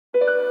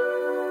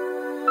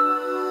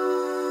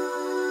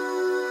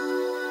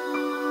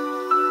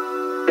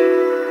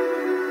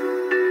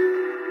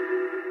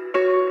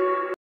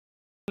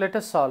Let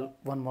us solve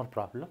one more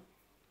problem.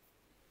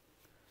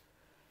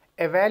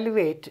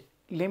 Evaluate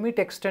limit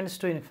extends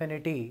to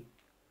infinity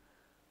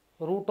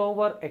root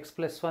over x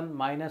plus 1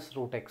 minus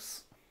root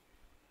x.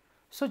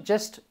 So,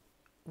 just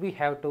we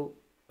have to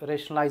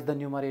rationalize the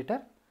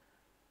numerator,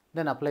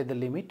 then apply the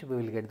limit, we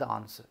will get the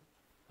answer.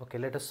 Okay,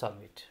 let us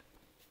solve it.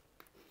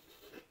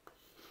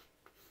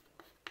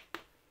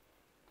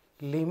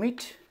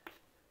 Limit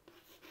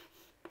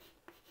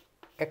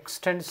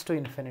extends to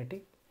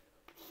infinity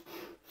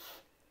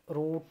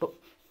root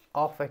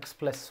of x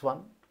plus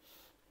 1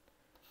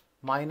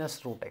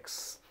 minus root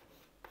x.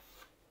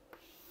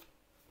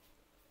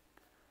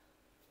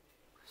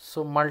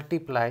 So,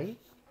 multiply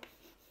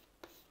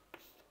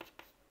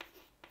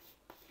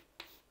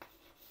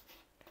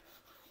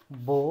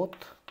both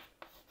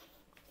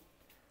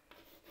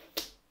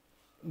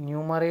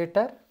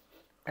numerator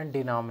and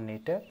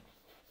denominator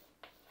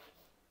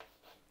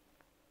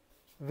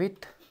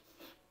with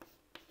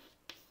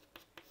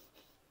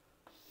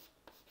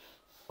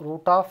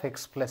root of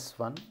x plus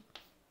 1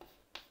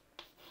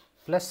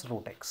 plus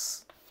root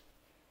x.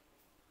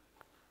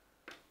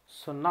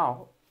 So,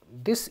 now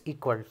this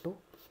equal to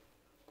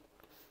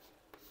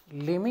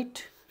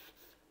limit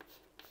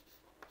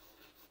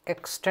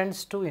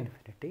extends to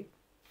infinity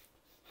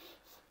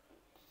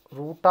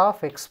root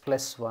of x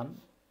plus 1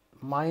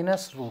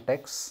 minus root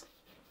x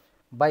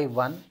by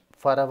 1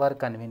 for our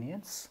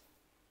convenience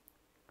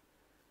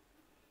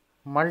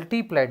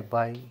multiplied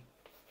by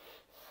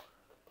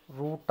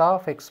root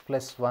of x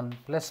plus 1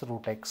 plus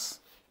root x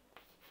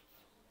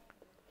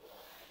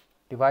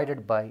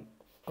divided by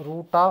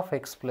root of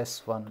x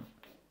plus 1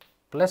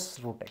 plus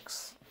root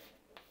x.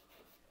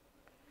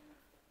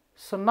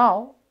 So,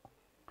 now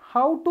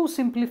how to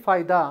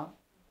simplify the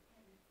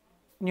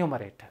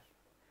numerator?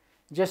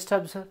 Just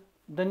observe,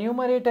 the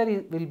numerator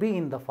will be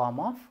in the form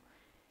of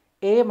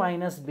a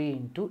minus b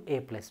into a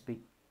plus b.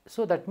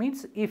 So, that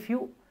means if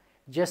you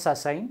just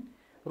assign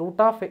root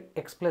of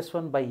x plus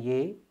 1 by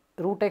a,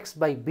 root x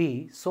by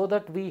b, so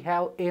that we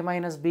have a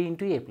minus b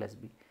into a plus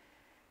b.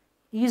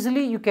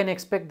 Easily you can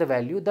expect the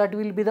value that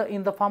will be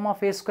in the form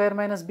of a square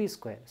minus b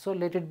square. So,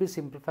 let it be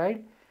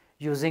simplified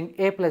using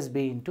a plus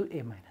b into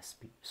a minus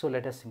b. So,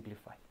 let us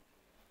simplify.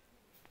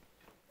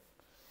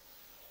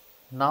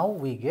 Now,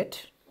 we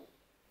get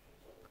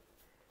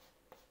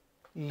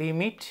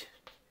limit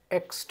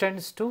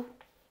extends to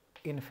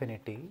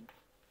infinity.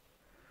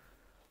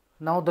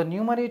 Now, the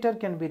numerator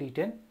can be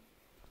written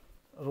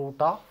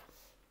root of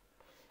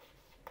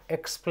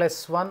x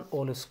plus 1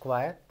 whole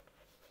square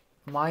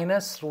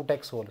minus root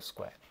x whole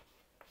square.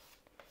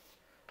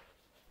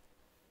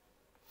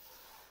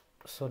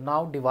 So,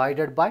 now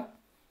divided by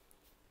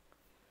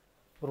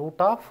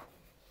root of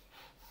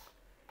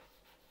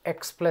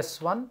x plus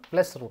 1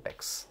 plus root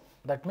x.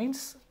 That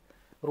means,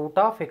 root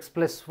of x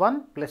plus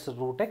 1 plus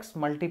root x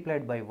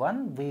multiplied by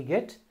 1, we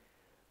get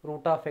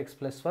root of x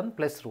plus 1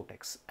 plus root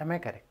x. Am I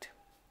correct?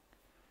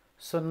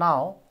 So,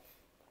 now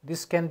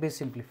this can be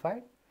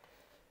simplified.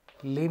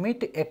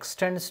 Limit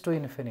extends to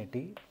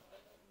infinity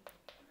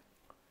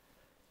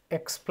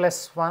x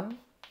plus 1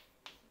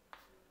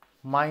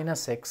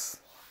 minus x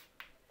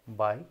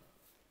by,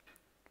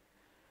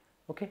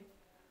 okay.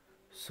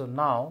 So,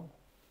 now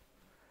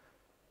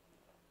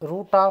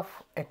root of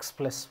x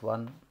plus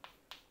 1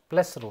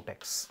 plus root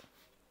x.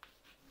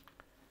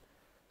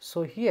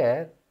 So,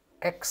 here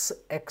x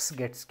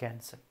gets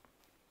cancelled.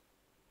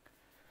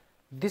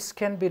 This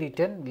can be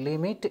written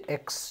limit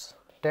x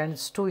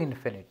tends to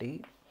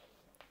infinity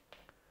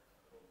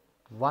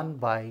 1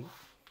 by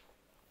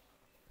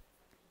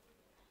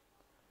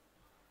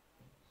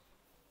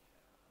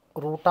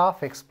root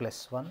of x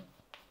plus 1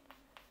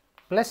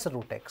 plus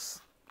root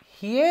x.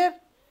 Here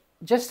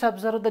just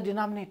observe the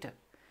denominator.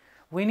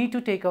 We need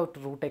to take out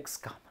root x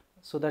common.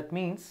 So, that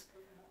means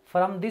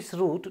from this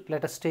root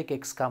let us take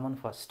x common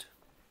first.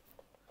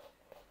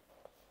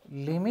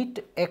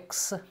 Limit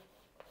x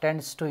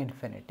tends to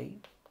infinity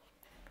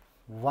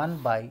 1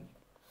 by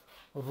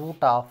root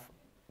of,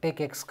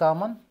 take x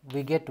common,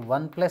 we get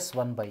 1 plus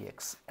 1 by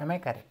x. Am I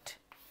correct?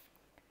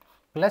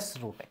 Plus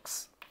root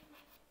x.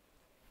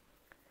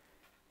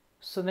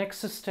 So, next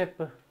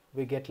step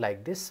we get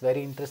like this,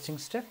 very interesting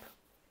step.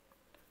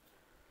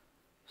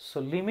 So,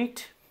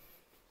 limit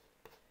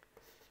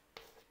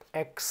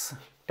x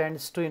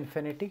tends to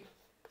infinity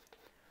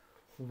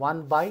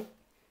 1 by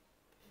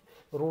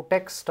root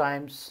x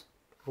times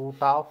root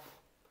of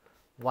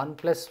 1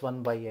 plus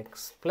 1 by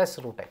x plus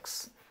root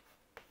x.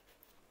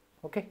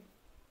 Okay.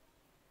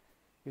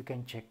 You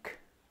can check.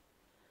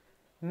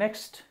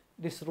 Next,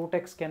 this root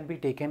x can be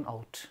taken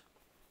out.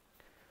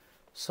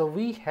 So,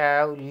 we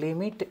have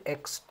limit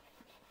x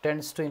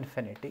tends to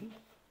infinity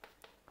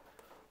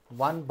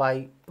 1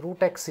 by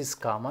root x is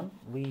common,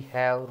 we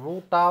have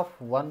root of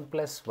 1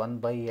 plus 1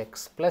 by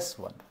x plus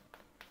 1.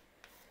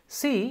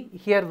 See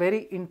here,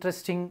 very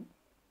interesting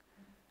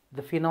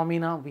the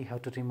phenomena we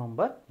have to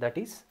remember, that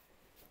is,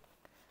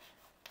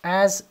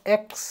 as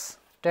x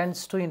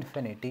tends to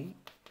infinity,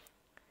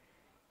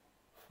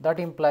 that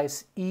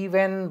implies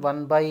even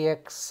 1 by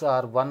x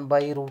or 1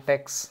 by root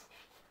x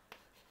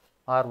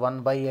or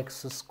 1 by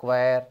x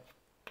square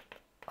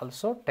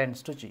also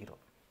tends to 0.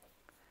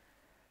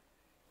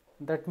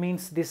 That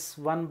means this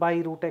 1 by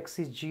root x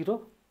is 0.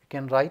 You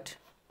can write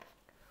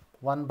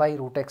 1 by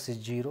root x is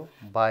 0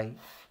 by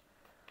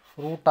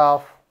root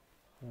of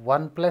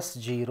 1 plus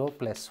 0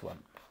 plus 1.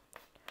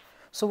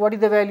 So, what is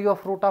the value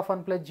of root of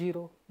 1 plus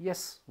 0?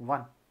 Yes,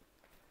 1.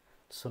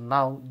 So,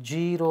 now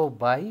 0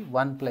 by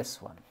 1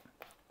 plus 1.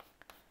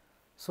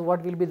 So,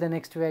 what will be the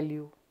next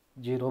value?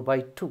 0 by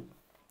 2.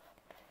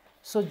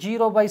 So,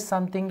 0 by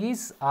something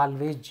is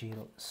always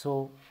 0.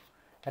 So,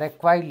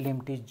 required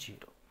limit is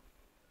 0.